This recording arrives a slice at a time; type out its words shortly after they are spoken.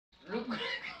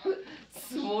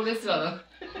相撲レスラーだ。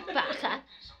バカ。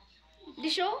で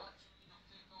しょ？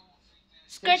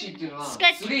セクシーっていうのはス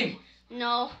リム。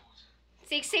No.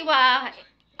 Sexy wa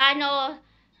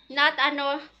not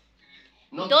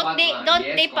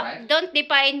don't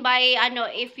define by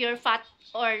if you're fat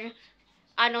or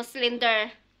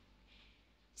slender.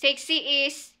 Sexy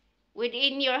is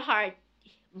within your heart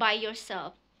by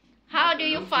yourself. How do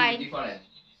you find?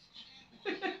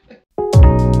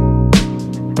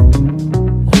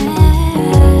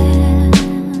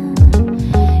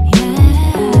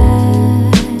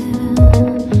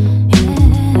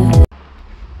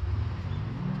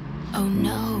 Oh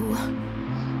no,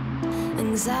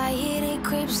 anxiety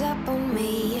creeps up on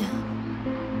me.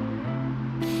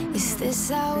 Is this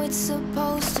how it's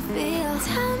supposed to feel?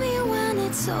 Tell me when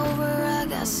it's over. I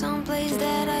got someplace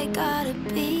that I gotta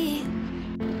be.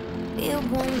 It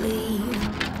won't leave.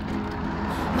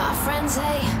 My friends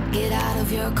say, get out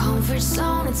of your comfort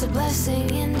zone. It's a blessing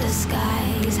in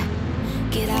disguise.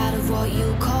 Get out of what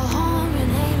you call home. Your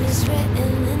name is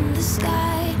written in the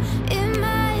sky. It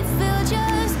might feel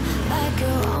just like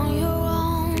you're on your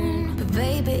own, but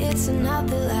baby, it's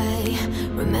another lie.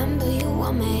 Remember, you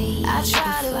were made. I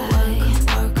try to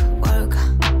work,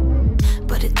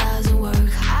 but it doesn't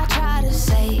work. I try to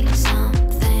say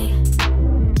something,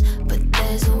 but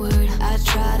there's no word. I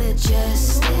try to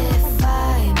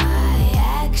justify my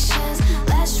actions,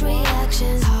 less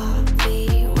reactions,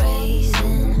 heartbeat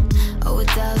raising. Oh, it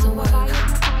doesn't work.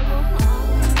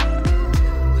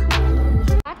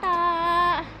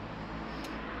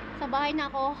 Sa bahay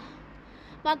na ako.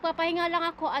 Magpapahinga lang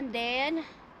ako and then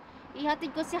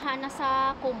ihatid ko si Hana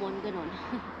sa common, ganun.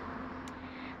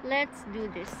 Let's do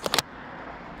this.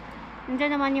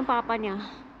 Nandiyan naman yung papa niya.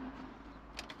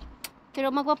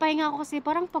 Pero magpapahinga ako kasi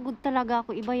parang pagod talaga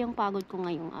ako. Iba yung pagod ko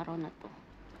ngayong araw na to.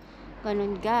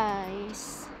 Ganun,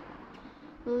 guys.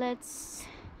 Let's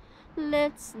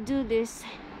do this.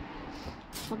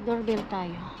 Mag-doorbell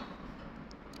tayo.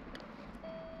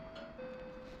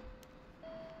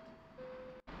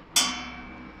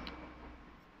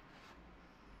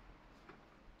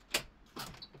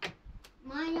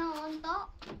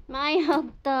 May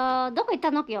hagta. Doko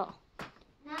ita no kyo?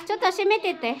 Chotto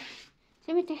shimete te.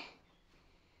 Shimete.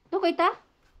 Doko ita?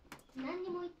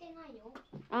 Nanni mo itte nai yo.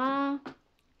 Ah.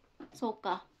 So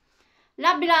ka.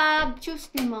 Love love. Choose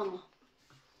ni mama.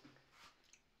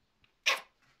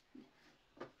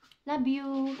 Love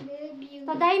you. Love you.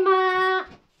 Tadaima.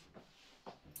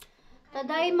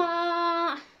 Tadaima.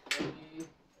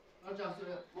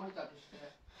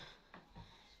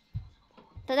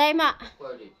 Tadaima.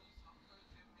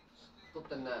 取っ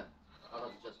てんね。洗っ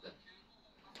ちゃって。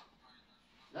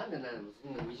なんでそ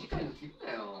んな短いの着る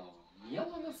なよ。似合わ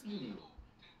なすぎるよ。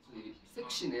セク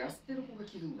シーな痩せてる子が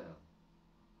着るんだよ。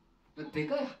で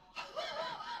かい。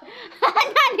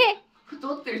何？太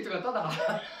ってる人がただ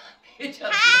出ちゃ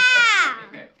っ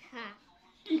て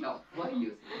る。やばい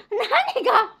よ。何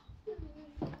が？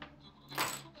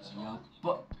やっ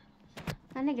ば。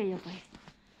何がやばい？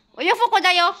およふこ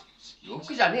だよ。よ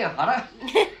くじゃねえよ、腹。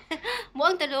Mo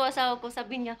ang dalawa asawa ko,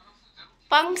 sabi niya,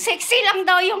 pang sexy lang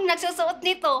daw yung nagsusuot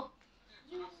nito.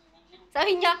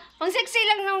 Sabi niya, pang sexy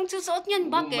lang yung susuot niyan.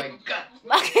 Bakit? Oh my God.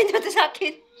 Bakit ito sa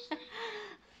akin?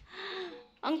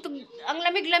 ang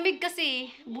lamig-lamig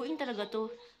kasi. Buing talaga to.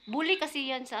 Bully kasi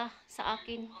yan sa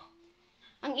akin.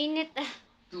 Ang init.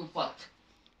 Too hot.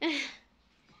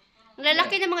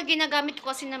 Lalaki na mga ginagamit ko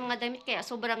kasi ng mga damit, kaya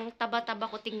sobrang taba-taba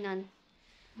ko tingnan.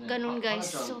 Ganun,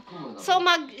 guys. So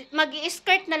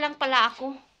mag-i-skirt na lang pala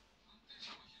ako.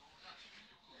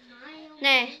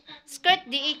 Ne, skirt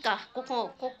di ka. Kuko.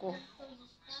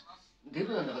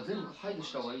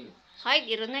 Hide,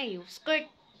 iro na yo. Skirt,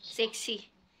 sexy.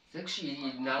 Sexy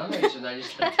にならないでしょ、何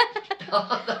したって。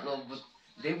ただの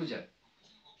デブじゃん。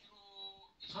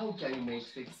How can you make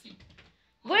sexy?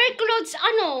 Wear clothes,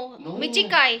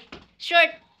 Michikay.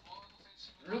 Shirt.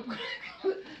 Look,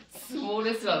 相撲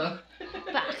レスラーだ。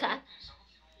Baka.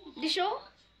 Di siya?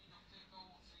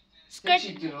 Skirt.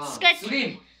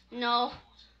 Slim. No.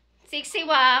 Sexy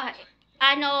wa,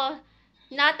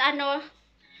 not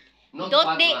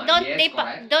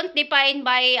don't define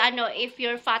by, if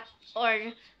you're fat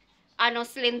or,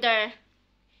 slender.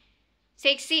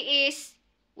 Sexy is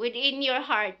within your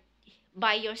heart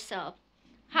by yourself.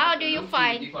 How do you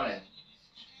find?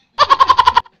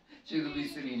 Should be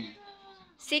slim.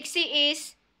 Sexy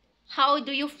is how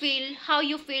you feel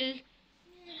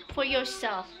for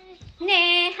yourself.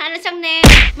 Ne, ano siyang ne?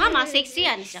 Mama, sexy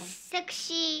ano siyang?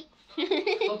 Sexy.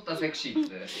 太ったセクシーっ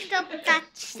て。太った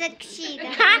セクシーだ。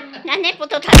は？なんで太っ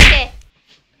たって？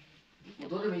もう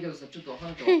どうでもいいけどさ、ちょっとハ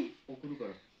ンちゃん送るか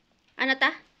ら。あな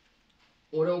た？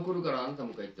俺送るからあなた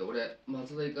も帰って、俺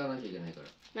松田行かなきゃいけないから。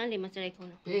なんで松田行くの？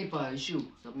ペーパーイシュー、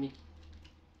サブミット。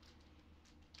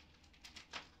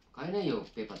買えないよ、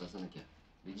ペーパー出さなきゃ。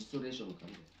レジストレーションのた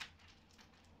めで。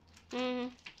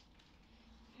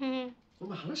そん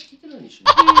な話聞いてないでしょ。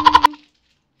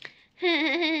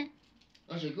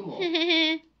明日行くもん。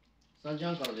3時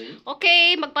半からでいい？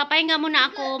 Okay, magpapahinga muna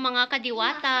ako mga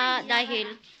kadiwata dahil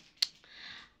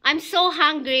I'm so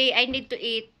hungry. I need to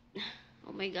eat.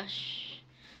 Oh my gosh.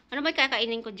 Ano ba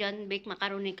kakainin ko dyan? Baked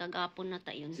macaroni kagapon na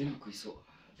tayo. 全部食いそう。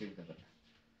出るから。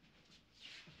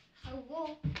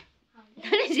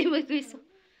何全部食いそう。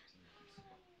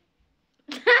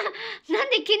なん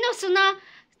で昨日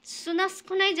砂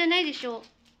少ないじゃないでしょ。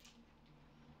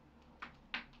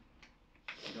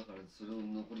だからそれを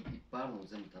残りいっぱいあるのを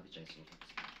全部食べちゃいそう。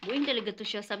Buin talaga to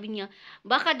siya, sabi niya.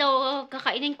 Baka daw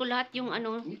kakainin ko lahat yung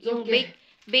ano, It's yung okay.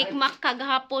 bake mac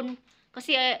kagahapon.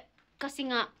 Kasi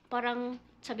nga parang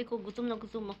sabi ko gutom na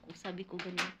gutom ako, sabi ko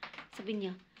ganun. Sabi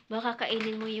niya, baka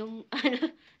kainin mo yung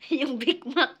ano, yung bake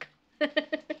mac.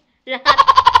 Lahat.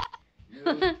 You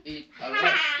eat a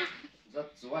lot.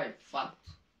 That's why fat.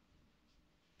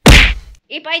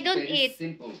 If I don't Very eat,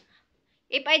 simple.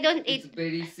 if I don't It's eat,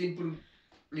 very simple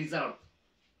result.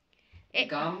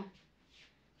 Come.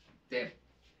 There.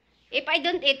 if I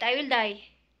don't eat, I will die.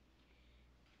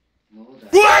 No,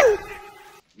 that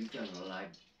you can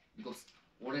alive because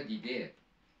already there.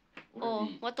 Oh,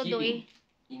 Already what to do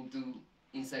giving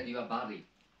inside your body.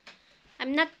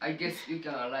 I'm not I guess you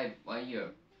can alive 1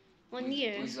 year. 1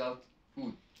 year. Without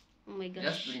food. Oh my Just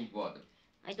gosh. drink water.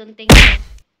 I don't think so.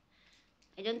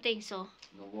 I don't think so.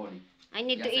 No worry. I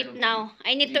need to Yes, I eat don't now.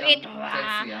 I need to Become eat.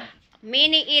 sexy, ah.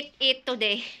 Mini eat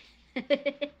today.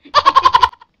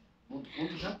 もっと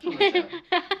100キロになっちゃう。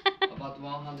About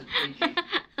 100 kg.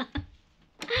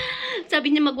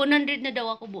 Sabi niya mag 100 na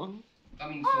daw ako buang.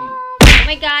 Coming soon. Oh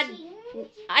my God.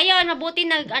 Ayun, mabuti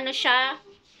ano siya.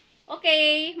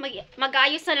 Okay,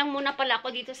 mag-ayos na lang muna pala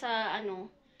ako dito sa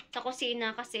sa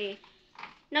kusina kasi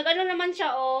naman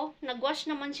siya nagwash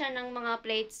naman siya ng mga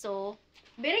plates, so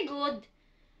very good.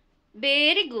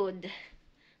 Very good.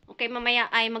 Okay, mamaya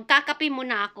ay magkakape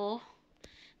muna ako.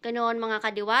 Ganoon mga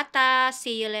kadiwata.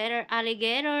 See you later,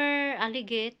 alligator.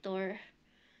 Alligator.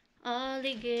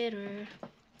 Alligator.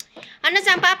 Ano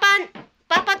sa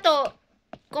papa to?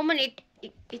 Common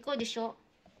iko di sho.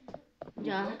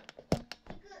 Ja.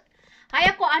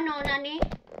 Haya ko nani?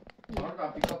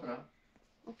 Pick up na.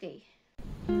 Okay.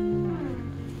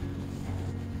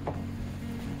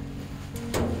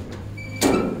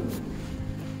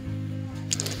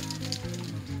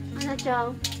 Ano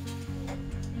chang?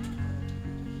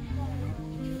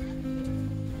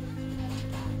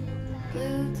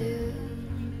 Will do.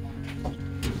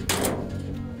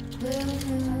 Will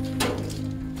do.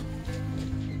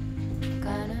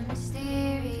 Kinda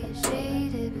mysterious,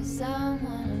 shaded with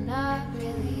someone I'm not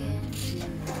really into.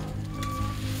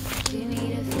 You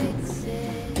need to fix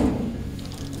it.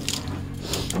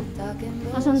 Talking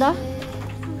Asan da? bullshit.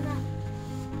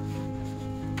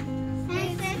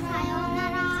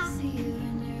 See you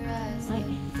in your eyes Ay.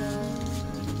 let go.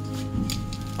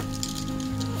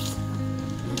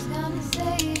 Who's gonna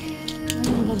save you?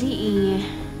 Mayong gabi eh.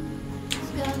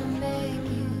 Who's gonna make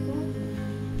you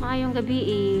Mayong gabi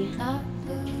eh. not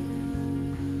blue?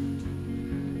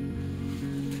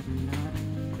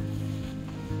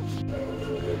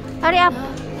 Hurry up.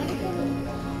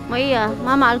 Maya,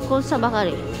 mama alcohol sa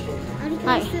bakari.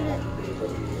 Ay.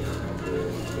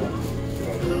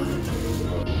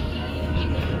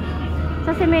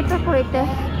 Sasimete ko ite.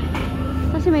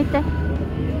 Sasimete.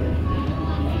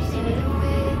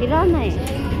 Iranay.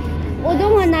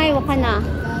 Udon nga nai wa kana.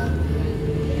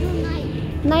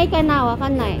 Nai kana wa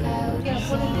kanai.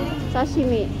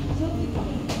 Sashimi.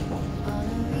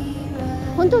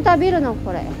 Honto taberu no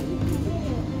kore.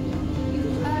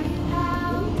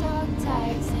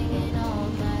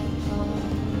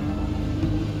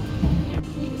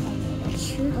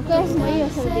 Okay, Maya,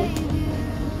 sabi.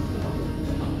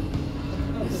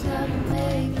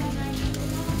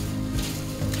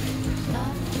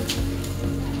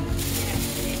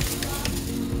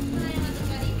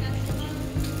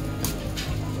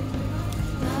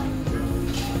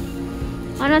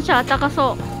 Ano siya,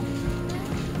 takaso.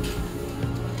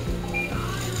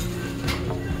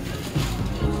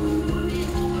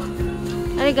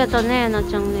 Arigato ne,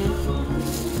 na-chan ne.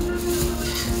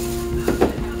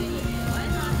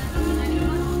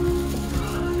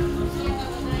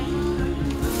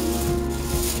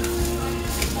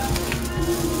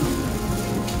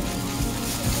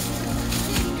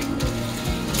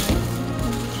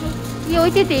 I 置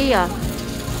いてていいや。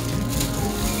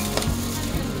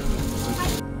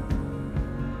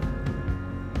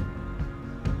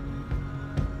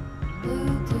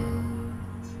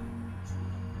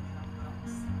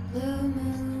blue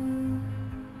moon.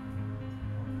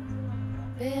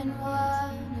 Been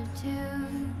one or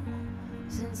two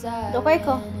since I Dokay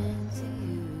ko. ran into